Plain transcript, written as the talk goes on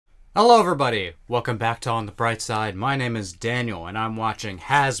Hello everybody, welcome back to On the Bright Side. My name is Daniel and I'm watching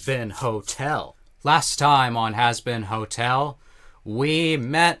Hazbin Hotel. Last time on Hazbin Hotel, we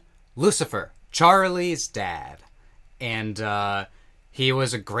met Lucifer, Charlie's dad. And he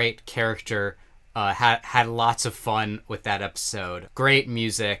was a great character, had lots of fun with that episode. Great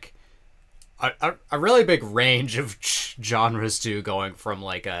music, a really big range of genres too, going from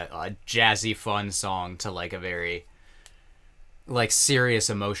like a jazzy fun song to like a very like serious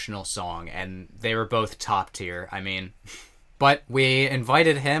emotional song, and they were both top tier. I mean, but we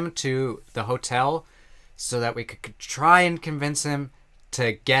invited him to the hotel so that we could try and convince him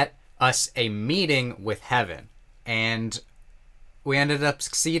to get us a meeting with heaven, and we ended up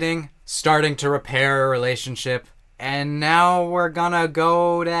succeeding, starting to repair a relationship, and now we're gonna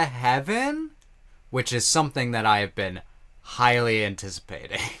go to heaven, which is something that I have been highly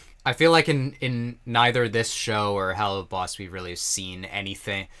anticipating. I feel like in neither this show or Hello Boss we've really seen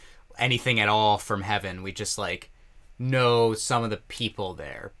anything at all from heaven. We just like know some of the people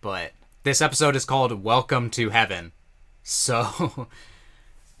there. But this episode is called Welcome to Heaven. So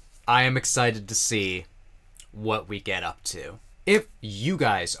I am excited to see what we get up to. If you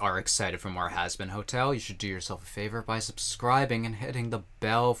guys are excited for more Hazbin Hotel, you should do yourself a favor by subscribing and hitting the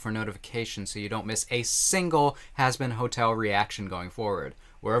bell for notifications so you don't miss a single Hazbin Hotel reaction going forward.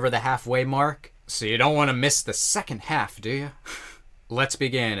 We're over the halfway mark, so you don't want to miss the second half, do you? Let's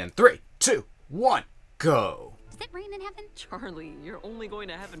begin in 3, 2, 1, go. Does it rain in heaven? Charlie, you're only going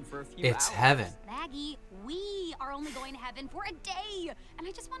to heaven for a few hours. It's heaven. Vaggie, we are only going to heaven for a day, and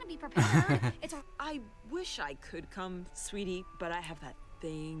I just want to be prepared. I wish I could come, sweetie, but I have that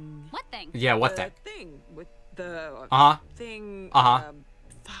thing. What thing? Yeah, what The thing? thing with the thing.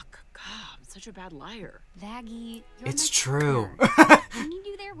 Fuck. God, I'm such a bad liar. Vaggie, you're It's my true. partner. I need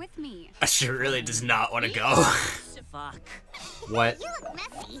you there with me. She really does not want to go. Fuck. What? You look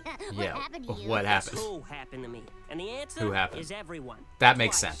messy. Yeah, What happened to you? what happened? Who happened to me? And the answer Who happened? is everyone. That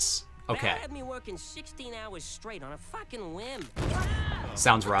makes Twice. sense. Val Okay. had me working 16 hours straight on a fucking whim.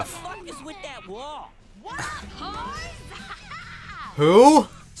 Sounds What rough. the fuck is with that wall? Who?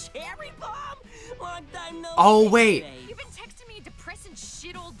 Cherry bomb? Long time no Oh, see, wait. babe. You've been texting me depressing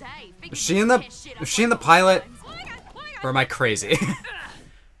shit all day. Is she in the pilot? Or am I crazy?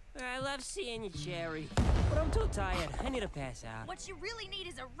 I love seeing you, Cherry. But I'm too tired. I need to pass out. What you really need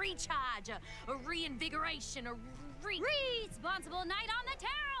is a recharge, a reinvigoration, a responsible night on the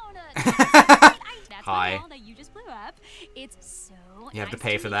town. That's Hi. the wall that you just blew up. It's so You have to nice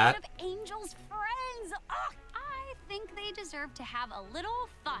pay for meet that? One of Angel's friends. Oh, I think they deserve to have a little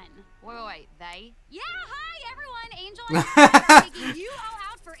fun. Wait, they? Yeah, hi everyone. Angel and I are taking you all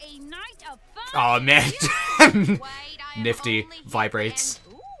out for a night of fun. Oh man. Wait, I am Nifty only vibrates.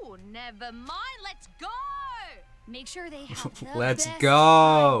 and- Ooh, never mind. Let's go. Make sure they have the Let's best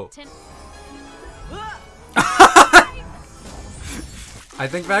go. time to- I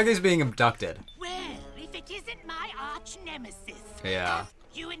think Vaggie's being abducted. Well, if it isn't my arch nemesis. Yeah.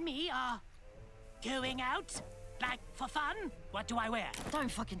 You and me are going out? Like, for fun? What do I wear? Don't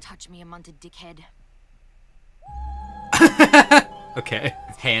fucking touch me, you munted dickhead. Okay.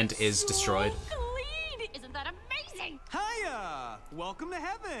 Hand is destroyed. Clean! Isn't that amazing? Hiya! Welcome to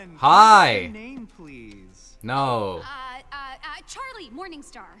heaven. Hi. What's your name, please? No. Charlie,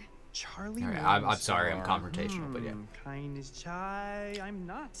 Morningstar. Charlie. Alright, I'm sorry, I'm confrontational, but yeah. Kind is shy. I'm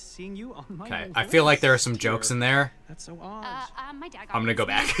not seeing you on my Okay, old I feel like there are list some here. jokes in there. That's so odd. My dad got I'm gonna go me.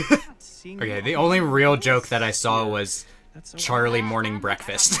 back. Not seeing you Okay, on the my only old real list joke that I saw here. was That's so Charlie odd. morning My dad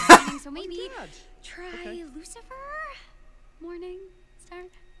breakfast. got me something, so maybe Dad. try Okay. Lucifer? Morningstar?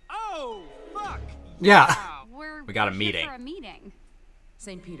 Oh, fuck! Yeah. We got a here meeting. For a meeting.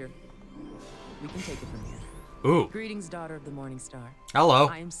 St. Peter, we can take it from here. Ooh. Greetings, daughter of the morning star. Hello.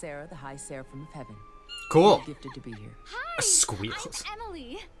 I am Sera, the high seraphim of heaven. Cool. Gifted to be here. Hi! Squeals. I'm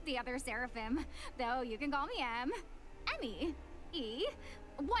Emily, the other seraphim. Though you can call me Em. Emmy. E.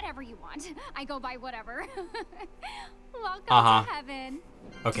 Whatever you want. I go by whatever. Welcome to heaven.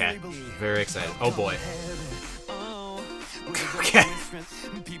 Okay. Very excited. Oh boy. Oh, Okay.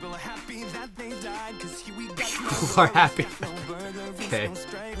 people are happy that they died, 'cause here we got People are happy. Okay.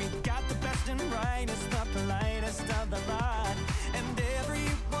 We got the best and brightest, the politest of the lot, and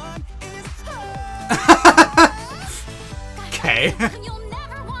everyone is Okay. You'll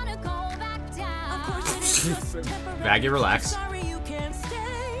never wanna go back down. Vaggie, relax.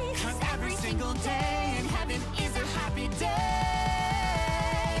 Every single day in heaven is a happy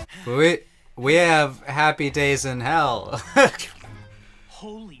day. We have happy days in hell.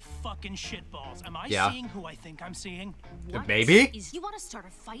 Holy fucking shitballs. Am I Yeah. seeing who I think I'm seeing? Maybe? You want to start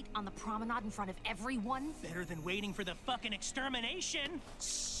a fight on the promenade in front of everyone? Better than waiting for the fucking extermination.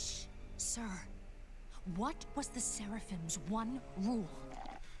 Sir, what was the Seraphim's one rule?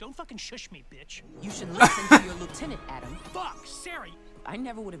 Don't fucking shush me, bitch. You should listen to your lieutenant, Adam. Fuck, Sera. I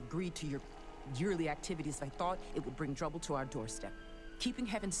never would have agreed to your yearly activities if I thought it would bring trouble to our doorstep. Keeping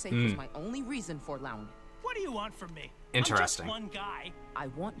heaven safe was my only reason for allowing it. What do you want from me? Interesting. I'm just one guy. I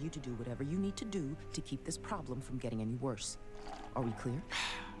want you to do whatever you need to do to keep this problem from getting any worse. Are we clear?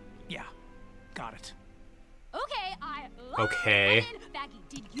 Yeah, got it. Okay, I love Okay. Evan. Vaggie,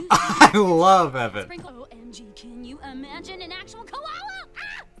 did you I love Evan. sprinkle? OMG, can you imagine an actual koala?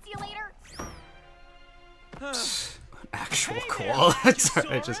 Ah, see you later. Actual Hey koala. there, Sorry,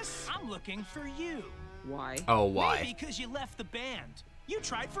 Exorcist. I'm looking for you. Why? Oh, why? Maybe because you left the band. You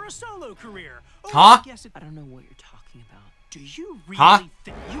tried for a solo career. Oh, Huh? I guess it. I don't know what you're talking about. Do you really Huh?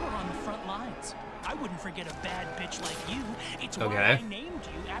 think you were on the front lines? I wouldn't forget a bad bitch like you. It's why Okay. I named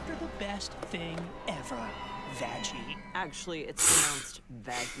you after the best thing ever, Vaggie. Actually, it's pronounced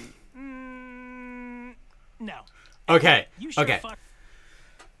Vaggie. No. Okay. You sure Okay. fuck.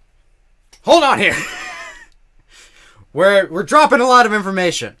 Hold on here. We're dropping a lot of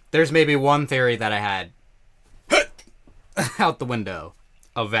information. There's maybe one theory that I had out the window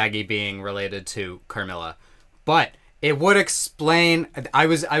of Vaggie being related to Carmilla, but it would explain. I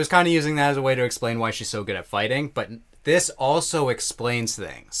was kind of using that as a way to explain why she's so good at fighting, but this also explains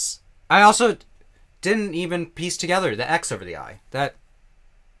things. I also didn't even piece together the X over the I. That,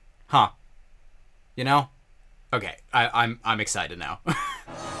 huh? You know? Okay, I'm excited now.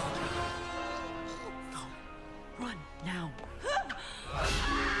 Run now.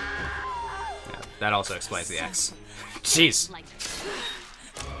 Yeah, that also explains the X. Jeez.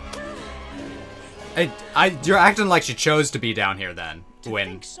 You're acting like she chose to be down here then. To When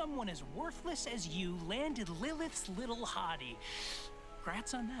think someone as worthless as you landed Lilith's little hottie.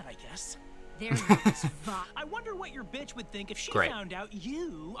 Congrats on that, I guess. There was I wonder what your bitch would think if she Great. found out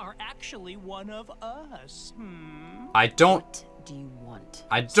you are actually one of us. I don't What do you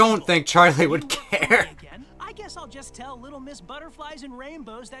want? think Charlie You would look for care. me again? I guess I'll just tell little Miss Butterflies and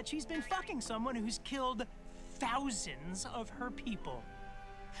Rainbows that she's been fucking someone who's killed thousands of her people.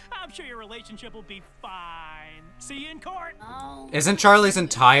 I'm sure your relationship will be fine. See you in court. Isn't Charlie's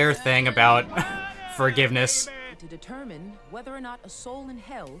entire thing about forgiveness? To determine whether or not a soul in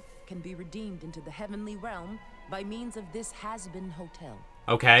hell can be redeemed into the heavenly realm by means of this Hazbin hotel.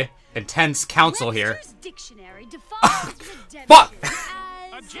 Okay. Intense counsel here. Webster's dictionary defines redemption Fuck! as...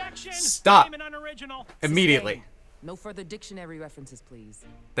 Objection. Stop. Name an unoriginal. Immediately. No further dictionary references, please.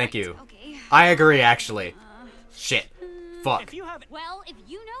 Thank you. Okay. I agree, actually. Shit. Fuck. If you have, Well, if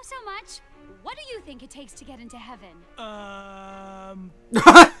you know so much, what do you think it takes to get into heaven?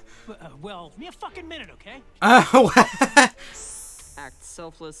 well, give me a fucking minute, okay? Act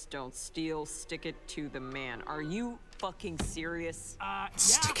selfless, don't steal, stick it to the man. Are you fucking serious? Yeah,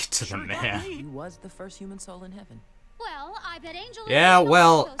 Stick it to the sure man. got me. You was the first human soul in heaven. Well, I bet Angel... Yeah, knows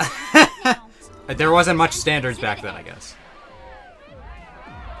well, those things right now. there wasn't much standards back then, I guess.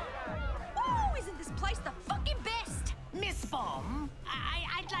 Oh, isn't this place the fucking best? Miss Bomb,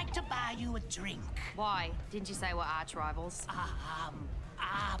 I'd like to buy you a drink. Why? Didn't you say we're arch rivals?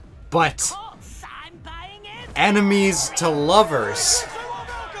 But Course, I'm buying it. enemies to lovers.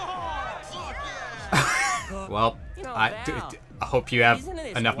 Well, I hope you have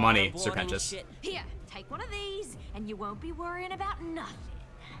enough money, Serpentious. Here, take one of these, and you won't be worrying about nothing.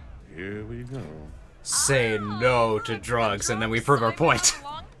 Here we go. Say no to drugs, and then we prove our point.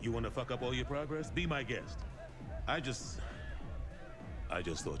 You want to fuck up all your progress? Be my guest. I just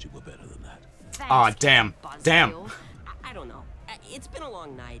thought you were better than that. Aw, damn. Damn. I don't know. It's been a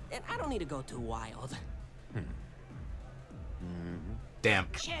long night, and I don't need to go too wild. Damn.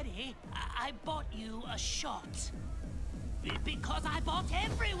 Cherry, I bought you a shot. Because I bought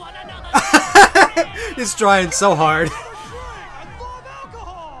everyone another. He's trying so hard. I love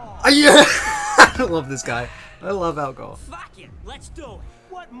alcohol. Yeah. I love this guy. I love alcohol. Fuck it, let's do it.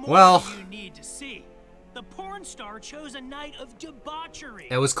 What more Well- do you need to see? The porn star chose a night of debauchery.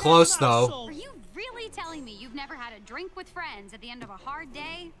 It was close, That's not a though. soul- Are you really telling me you've never had a drink with friends at the end of a hard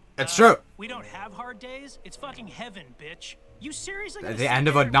day? It's true. We don't have hard days. It's fucking heaven, bitch. You seriously? At gonna the sit end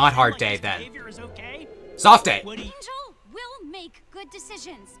of there a and not pretend hard like day, this then. behavior is okay? Soft day. Woody, Angel will make good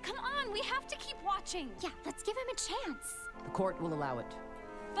decisions. Come on, we have to keep watching. Yeah, let's give him a chance. The court will allow it.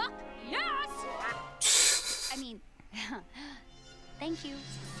 Fuck yes! I mean, thank you.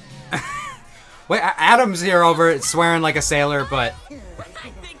 Wait, Adam's here over swearing like a sailor, but I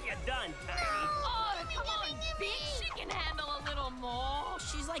think you're done, Tiny. Oh, come on, bitch. She can handle a little more.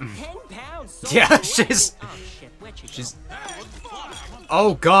 She's like 10 pounds. So Yeah, light. she's- Oh shit, where'd she she's. go?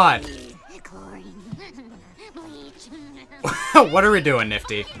 Oh God. Chlorine. Bleach. What are we doing,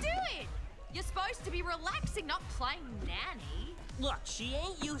 Nifty? Do it! be relaxing, not playing nanny. Look, she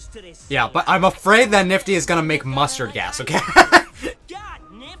ain't used to this. Yeah, but I'm afraid that Nifty is gonna make mustard gas, okay? God,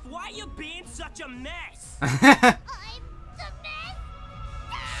 Nif, why you being such a mess?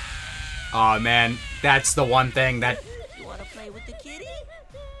 Oh man, that's the one thing that... You wanna play with the kitty?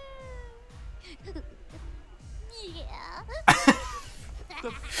 Yeah.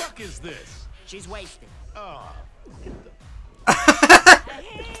 The fuck is this? She's wasted. Oh,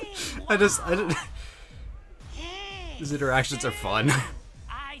 I just These interactions are fun.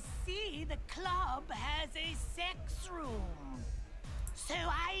 I see the club has a sex room. So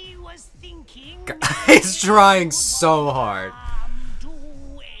I was thinking He's trying so hard. do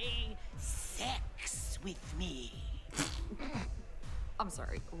a sex with me. I'm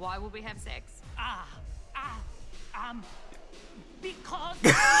sorry, why would we have sex? Because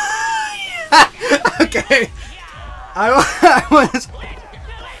Okay. I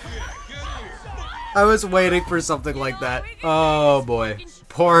was waiting for something like that. Oh boy.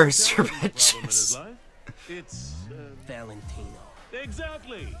 Poor Serpentches. it's Valentino.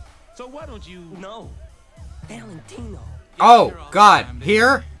 exactly. So why don't you? No. Valentino. Oh god,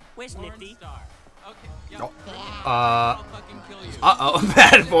 here? Where's Nifty? Uh-oh,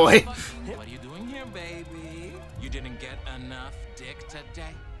 bad boy. What are you doing here, baby? You didn't get enough dick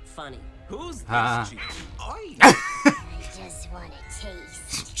today? Funny. Who's Uh, this? I just want to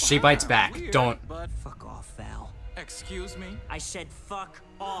taste. she bites back. Don't. But Fuck off, Val. excuse me. I said fuck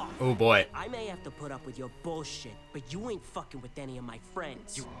off. Oh boy. I may have to put up with your bullshit, but you ain't fucking with any of my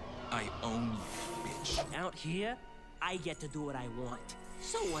friends. I own you, bitch. Out here, I get to do what I want.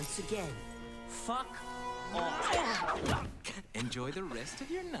 So once again, fuck off. Enjoy the rest of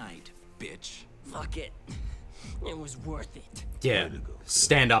your night, bitch. Fuck it. It was worth it. Yeah.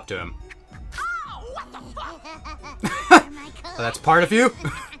 Stand up to him. Oh, what the fuck? Oh, that's part of you?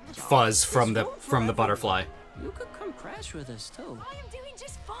 Fuzz from the butterfly. You could come crash with us too. I am doing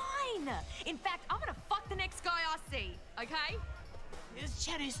just fine. In fact, I'm gonna fuck the next guy I see, okay? is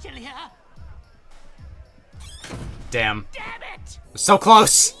Cherry still here? Damn. Damn it! So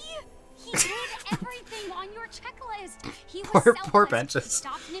close. He did everything on your checklist. He was Poor selfless. Benches. He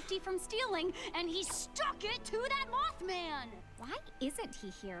stopped Nifty from stealing, and he stuck it to that Mothman. Why isn't he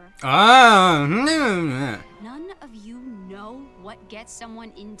here? None of you know what gets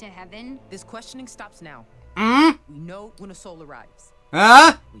someone into heaven. This questioning stops now. Mm? We know when a soul arrives.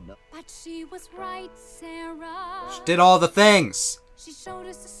 Huh? We know. But she was right, Sarah. She did all the things. She showed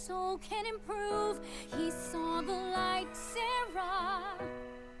us a soul can improve. He saw the light, Sarah.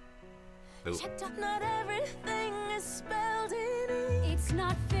 Ooh. Checked up, not everything is spelled in ink. It's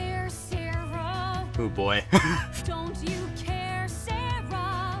not fair, Sarah. Oh boy. Don't you care,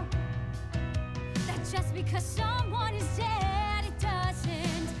 Sarah? That just because someone is dead, it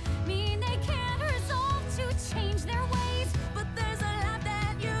doesn't mean they can't resolve to change their ways. But there's a lot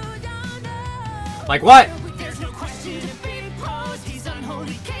that you don't know. Like what? There's no question to be posed. He's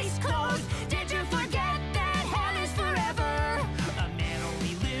unholy, case closed. Did you forget that hell is forever? A man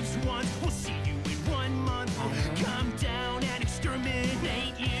only lives once. We'll see you in 1 month. Come down and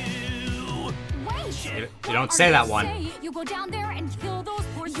exterminate you. Wait. You don't say that one. You go down there and kill those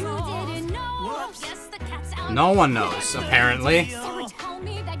poor souls. You didn't know. Whoops. Yes, the cat's out. No one knows, apparently. Sarah, tell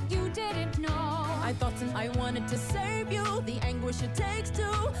me that you didn't know. I thought since I wanted to save you, the anguish it takes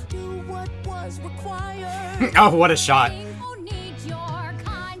to do what was required. Oh, what a shot. Who need your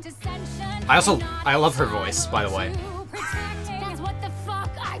condescension. I love her voice, by the way. That's what the fuck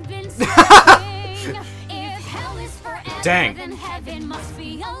I've been saying. If hell is forever, Dang. then heaven must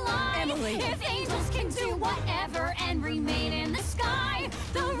be a lie. Emily. If angels can do whatever and remain in the sky,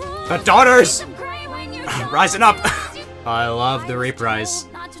 the rules The daughters of gray when you don't rising up. trust you- I love the reprise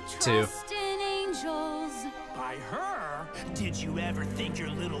Not to too. trust in angels. By her? Did you ever think your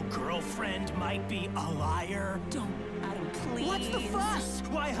little girlfriend might be a liar? Don't, Adam, please. What's the fuss?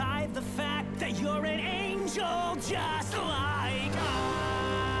 Why hide the fact that you're an angel just like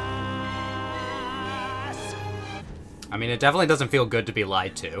us? I mean, it definitely doesn't feel good to be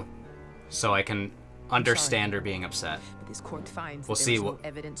lied to, so I can understand her being upset. But this court finds We'll there see is no what-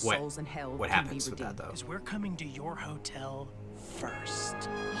 evidence what- souls in hell What can happens be with that redeemed. though? Because we're coming to your hotel first.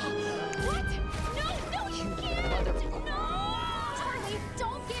 What? No, you can't. No! Charlie,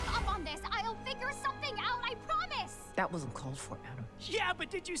 don't give up on this. I'll figure something out, I promise. That wasn't called for, Adam. Yeah, but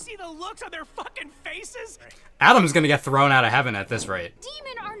did you see the looks on their fucking faces? Adam's gonna get thrown out of heaven at this rate.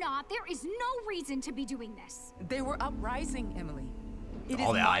 Demon or not, there is no reason to be doing this. They were uprising, Emily. It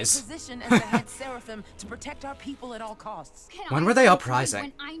All is the my eyes. position as the head seraphim to protect our people at all costs. Can When I were they say uprising?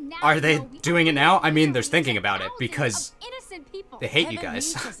 when I now Are they know we doing it are now? I mean, losing they're thinking about it thousands because of innocent people. they hate you Heaven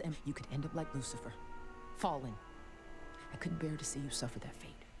guys. needs us, you could end up like Lucifer. fallen. I couldn't bear to see you suffer that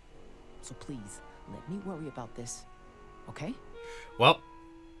fate. So please, let me worry about this, okay? Well,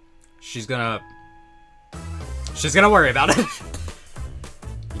 she's gonna worry about it.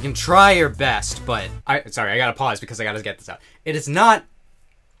 You can try your best, but sorry, I gotta pause because I gotta get this out. It is not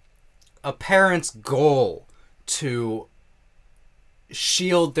a parent's goal to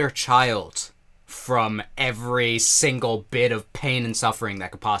shield their child from every single bit of pain and suffering that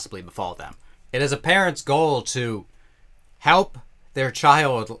could possibly befall them. It is a parent's goal to help their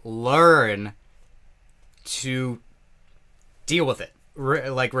child learn to deal with it,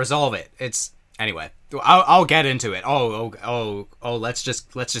 resolve it. It's anyway. I'll get into it. Let's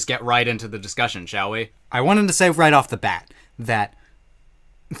just get right into the discussion, shall we? I wanted to say right off the bat that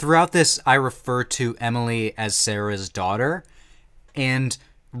throughout this, I refer to Emily as Sera's daughter, and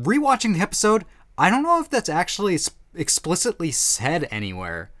rewatching the episode, I don't know if that's actually explicitly said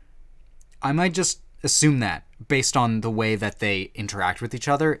anywhere. I might just assume that, based on the way that they interact with each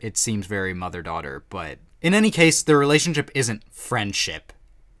other. It seems very mother-daughter, but in any case, their relationship isn't friendship.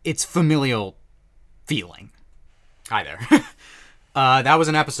 It's familial feeling. Hi there. That was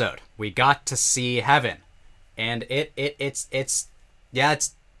an episode. We got to see heaven, and it's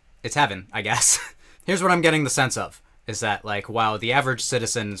heaven, I guess. Here's what I'm getting the sense of, is that, like, while the average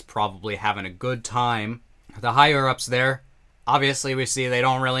citizen is probably having a good time, the higher-ups there, obviously we see they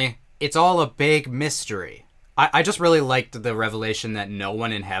don't really... It's all a big mystery. I just really liked the revelation that no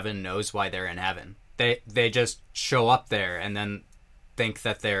one in heaven knows why they're in heaven. They just show up there and then think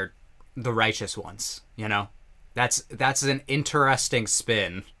that they're the righteous ones, you know? That's an interesting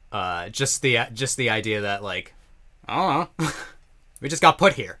spin. Just the idea that, like, I don't know, we just got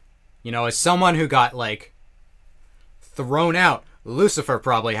put here. You know, as someone who got, like, thrown out, Lucifer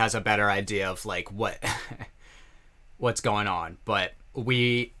probably has a better idea of, like, what's going on. But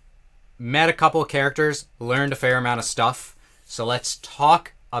we met a couple of characters, learned a fair amount of stuff, so let's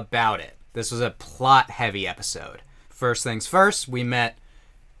talk about it. This was a plot-heavy episode. First things first, we met,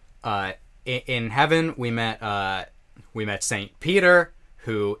 in heaven, we met Saint Peter,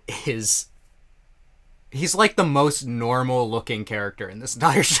 who is... He's like the most normal-looking character in this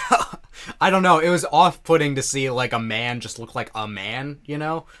entire show. I don't know, it was off-putting to see, like, a man just look like a man, you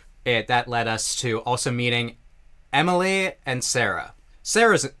know? That led us to also meeting Emily and Sera.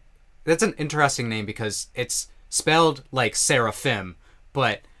 That's an interesting name because it's spelled like seraphim,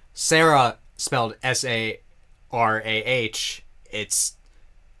 but Sera spelled S-A-R-A-H,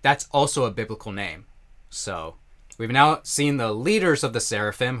 that's also a biblical name. So, we've now seen the leaders of the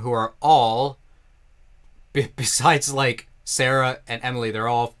seraphim, who are all... Besides, like, Sera and Emily, they're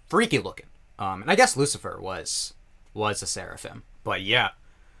all freaky looking. And I guess Lucifer was a seraphim. But yeah,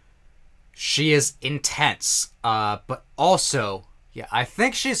 she is intense. But also, yeah, I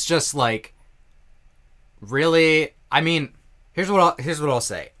think she's just, like, really... I mean, here's what I'll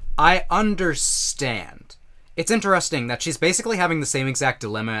say. I understand. It's interesting that she's basically having the same exact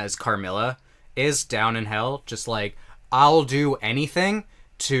dilemma as Carmilla is down in hell. Just like, I'll do anything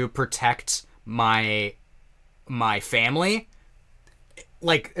to protect my family.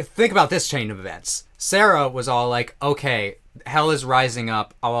 Like, think about this chain of events. Sera was all like, okay, hell is rising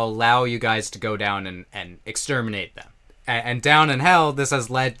up. I'll allow you guys to go down and exterminate them. And down in hell, this has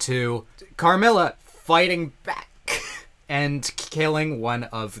led to Carmilla fighting back and killing one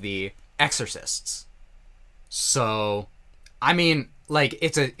of the exorcists. So, I mean, like,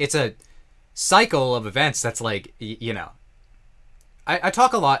 it's a cycle of events that's like, you know, I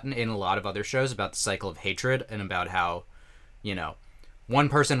talk a lot in a lot of other shows about the cycle of hatred and about how, you know, one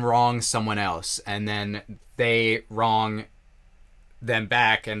person wrongs someone else and then they wrong them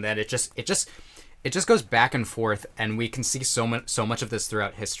back, and then it just goes back and forth, and we can see so much of this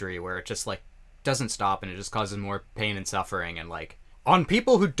throughout history where it just, like, doesn't stop, and it just causes more pain and suffering, and, like, on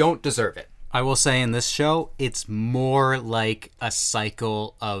people who don't deserve it. I will say in this show, it's more like a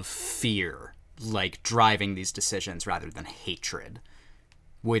cycle of fear, like, driving these decisions rather than hatred,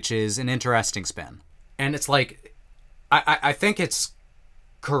 which is an interesting spin. And it's like, I think it's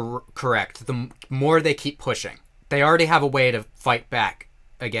correct. The more they keep pushing, they already have a way to fight back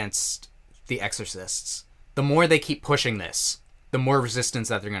against the exorcists. The more they keep pushing this, the more resistance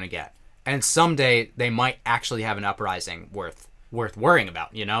that they're going to get. And someday they might actually have an uprising worth worrying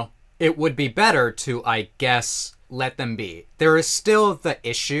about, you know? It would be better to, I guess, let them be. There is still the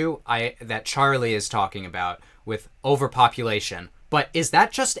issue that Charlie is talking about with overpopulation, but is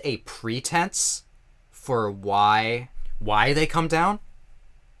that just a pretense for why they come down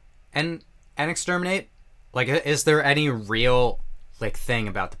and exterminate? Like, is there any real, like, thing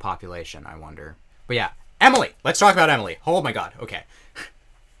about the population, I wonder? But yeah, Emily! Let's talk about Emily. Oh my god, okay.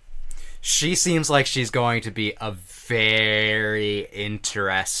 She seems like she's going to be a very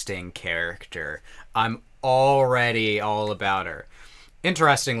interesting character. I'm already all about her.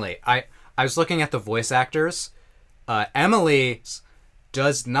 Interestingly, I was looking at the voice actors. Emily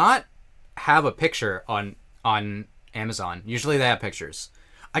does not have a picture on Amazon. Usually they have pictures.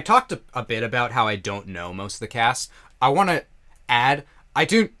 I talked a bit about how I don't know most of the cast. I want to add, I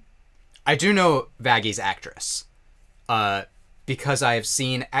do know Vaggie's actress. Because I have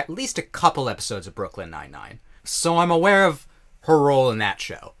seen at least a couple episodes of Brooklyn Nine-Nine. So I'm aware of her role in that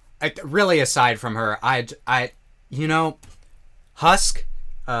show. Really, aside from her, you know, Husk,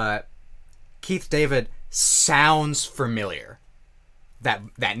 Keith David sounds familiar.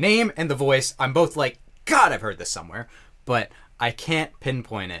 That name and the voice, I'm both like, God, I've heard this somewhere, but I can't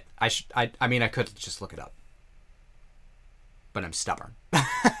pinpoint it. I mean, I could just look it up, but I'm stubborn.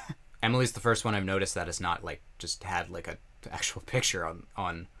 Emily's the first one I've noticed that has not like just had like a actual picture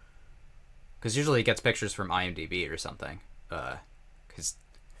on, because usually it gets pictures from IMDb or something, because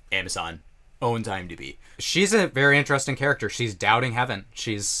Amazon owns IMDb. She's a very interesting character. She's doubting heaven.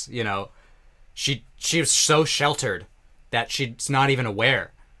 She's, you know, she's so sheltered that she's not even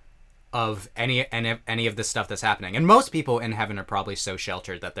aware of any of the stuff that's happening. And most people in heaven are probably so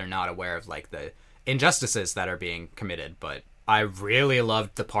sheltered that they're not aware of like the injustices that are being committed. But I really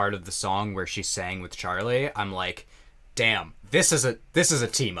loved the part of the song where she sang with Charlie. I'm like, damn, this is a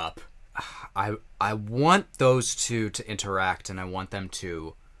team up. I want those two to interact, and I want them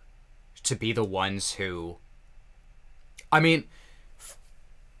to be the ones who, I mean,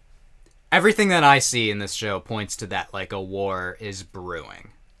 everything that I see in this show points to that, like, a war is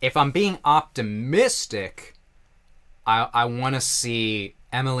brewing. If I'm being optimistic, I want to see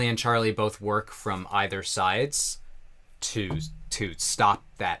Emily and Charlie both work from either sides to stop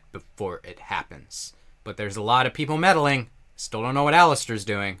that before it happens. But there's a lot of people meddling. Still don't know what Alistair's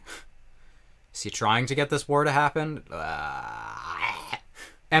doing. Is he trying to get this war to happen?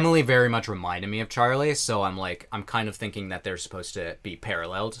 Emily very much reminded me of Charlie, so I'm kind of thinking that they're supposed to be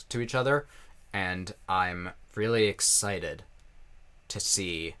paralleled to each other, and I'm really excited to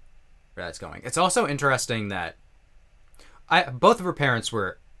see where that's going. It's also interesting that both of her parents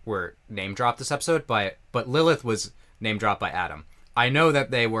were name dropped this episode, but Lilith was name dropped by Adam. I know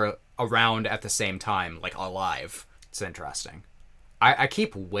that they were around at the same time, like alive. It's interesting. I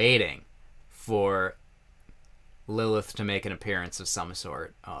keep waiting for Lilith to make an appearance of some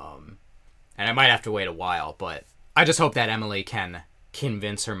sort. And I might have to wait a while, but I just hope that Emily can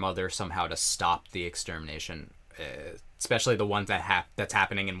convince her mother somehow to stop the extermination, especially the one that's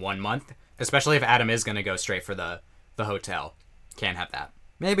happening in 1 month. Especially if Adam is going to go straight for the hotel. Can't have that.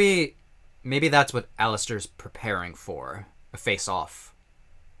 Maybe that's what Alistair's preparing for. A face-off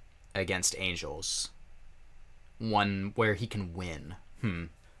against angels. One where he can win.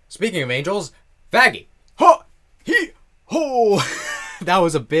 Speaking of angels, Vaggie. Ho! He! Ho! That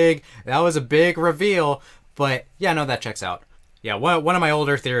was a big reveal. But yeah, no, that checks out. Yeah, one of my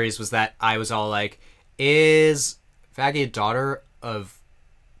older theories was that I was all like, is Vaggie a daughter of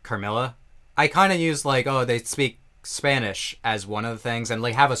Carmilla? I kind of used like, oh, they speak Spanish as one of the things, and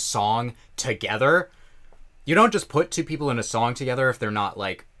like have a song together. You don't just put two people in a song together if they're not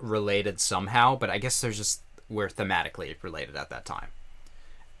like related somehow, but I guess we're thematically related at that time.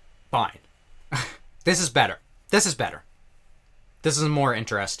 Fine. This is better. This is a more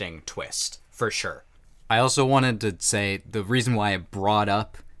interesting twist, for sure. I also wanted to say the reason why I brought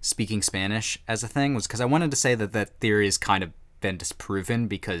up speaking Spanish as a thing was because I wanted to say that theory has kind of been disproven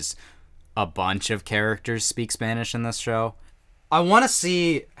because a bunch of characters speak Spanish in this show. I want to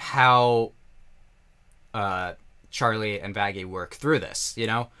see how Charlie and Vaggie work through this, you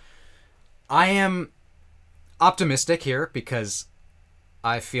know? I am optimistic here because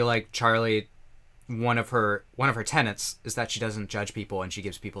I feel like Charlie, one of her tenets is that she doesn't judge people and she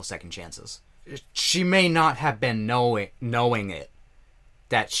gives people second chances. She may not have been knowing it,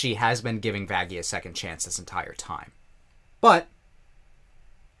 that she has been giving Vaggie a second chance this entire time. But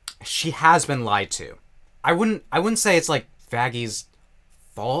she has been lied to. I wouldn't say it's like Vaggie's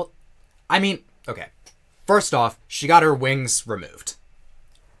fault. I mean, okay. First off, she got her wings removed.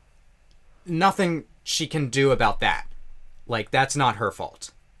 Nothing she can do about that. Like, that's not her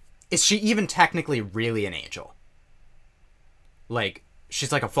fault. Is she even technically really an angel? Like,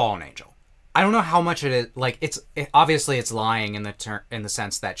 she's like a fallen angel. I don't know how much it is. Like, obviously it's lying in the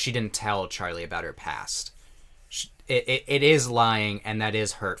sense that she didn't tell Charlie about her past. It is lying, and that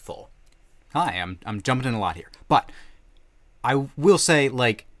is hurtful. Hi, I'm jumping in a lot here, but I will say,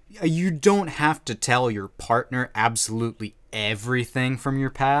 like, you don't have to tell your partner absolutely everything from your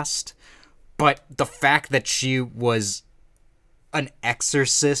past, but the fact that she was an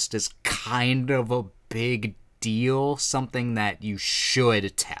exorcist is kind of a big deal, something that you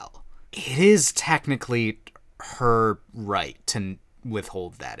should tell. It is technically her right to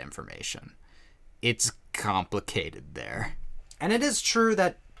withhold that information. It's complicated there. And it is true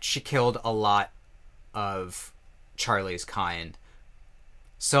that she killed a lot of Charlie's kind.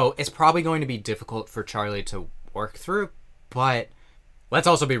 So it's probably going to be difficult for Charlie to work through, but let's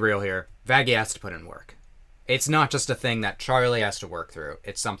also be real here. Vaggie has to put in work. It's not just a thing that Charlie has to work through.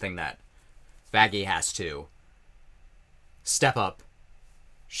 It's something that Vaggie has to step up.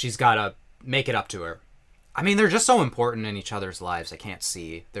 She's got to make it up to her. I mean, they're just so important in each other's lives. I can't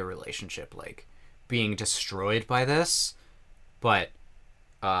see their relationship, like, being destroyed by this. But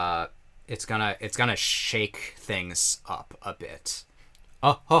it's gonna shake things up a bit.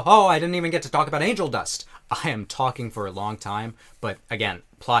 Oh, I didn't even get to talk about Angel Dust. I am talking for a long time, but again,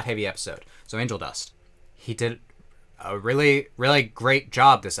 plot-heavy episode. So Angel Dust. He did a really, really great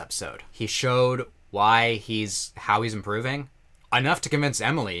job this episode. He showed how he's improving. Enough to convince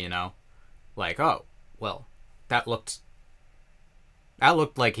Emily, you know. Like, oh, well, that looked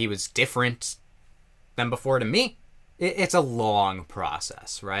like he was different than before to me. It's a long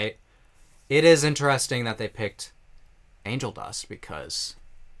process, right? It is interesting that they picked Angel Dust, because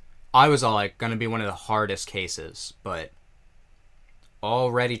I was all like, gonna be one of the hardest cases, but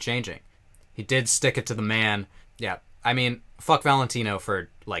already changing. He did stick it to the man. Yeah, I mean, fuck Valentino for,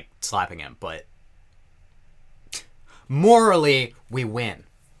 like, slapping him, but morally, we win.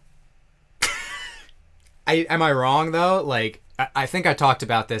 Am I wrong, though? Like, I think I talked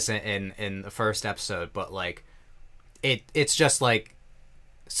about this in the first episode, but, like, it's just, like,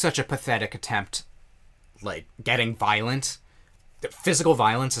 such a pathetic attempt, like, getting violent. Physical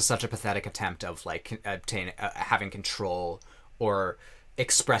violence is such a pathetic attempt of, like, having control or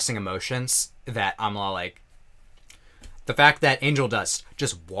expressing emotions, that I'm all like, the fact that Angel Dust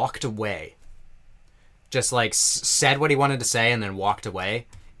just walked away, just, like, said what he wanted to say and then walked away,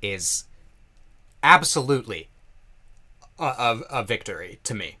 is absolutely a victory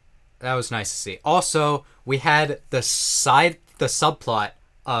to me. That was nice to see. Also, we had the subplot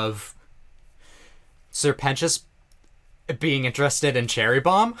of Serpentius being interested in Cherry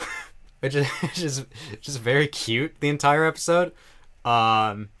Bomb, which is just very cute the entire episode.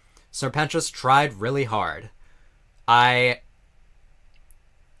 Serpentius tried really hard. I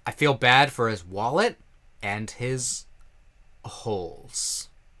feel bad for his wallet and his holes.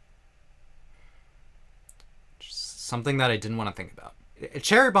 Just something that I didn't want to think about.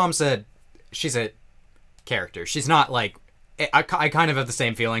 Cherry Bomb said she's a character. She's not, like, I kind of have the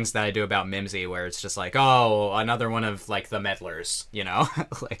same feelings that I do about Mimsy, where it's just like, oh, another one of, like, the meddlers, you know?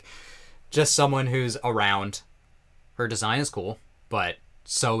 Like, just someone who's around. Her design is cool, but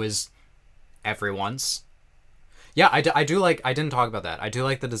so is everyone's. Yeah, I do like, I didn't talk about that. I do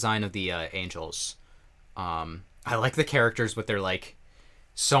like the design of the angels. I like the characters with their, like,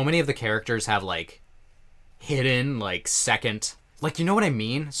 so many of the characters have, like, hidden, like, second, like, you know what I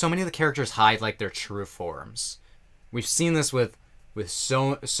mean? So many of the characters hide, like, their true forms. We've seen this with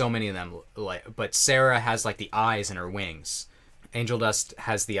so many of them, like, but Sera has, like, the eyes in her wings. Angel Dust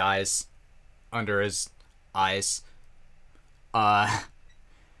has the eyes under his eyes.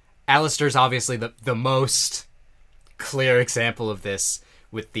 Alistair's obviously the most clear example of this,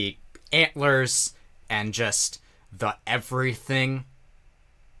 with the antlers and just the everything.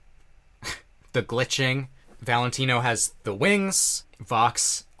 The glitching. Valentino has the wings.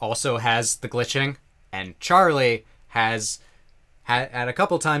 Vox also has the glitching. And Charlie has at a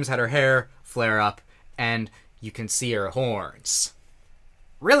couple times had her hair flare up, and you can see her horns.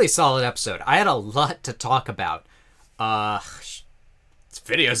 Really solid episode. I had a lot to talk about. This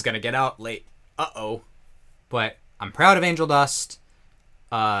video's gonna get out late. Uh-oh. But I'm proud of Angel Dust.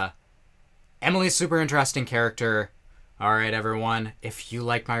 Emily's super interesting character. Alright, everyone. If you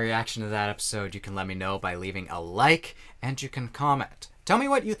like my reaction to that episode, you can let me know by leaving a like, and you can comment. Tell me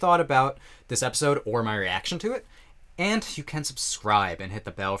what you thought about this episode or my reaction to it. And you can subscribe and hit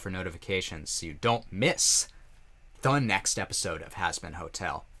the bell for notifications so you don't miss the next episode of Hazbin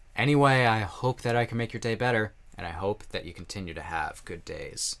Hotel. Anyway, I hope that I can make your day better, and I hope that you continue to have good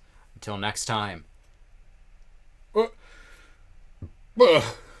days. Until next time.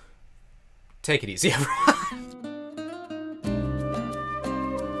 Take it easy, everyone.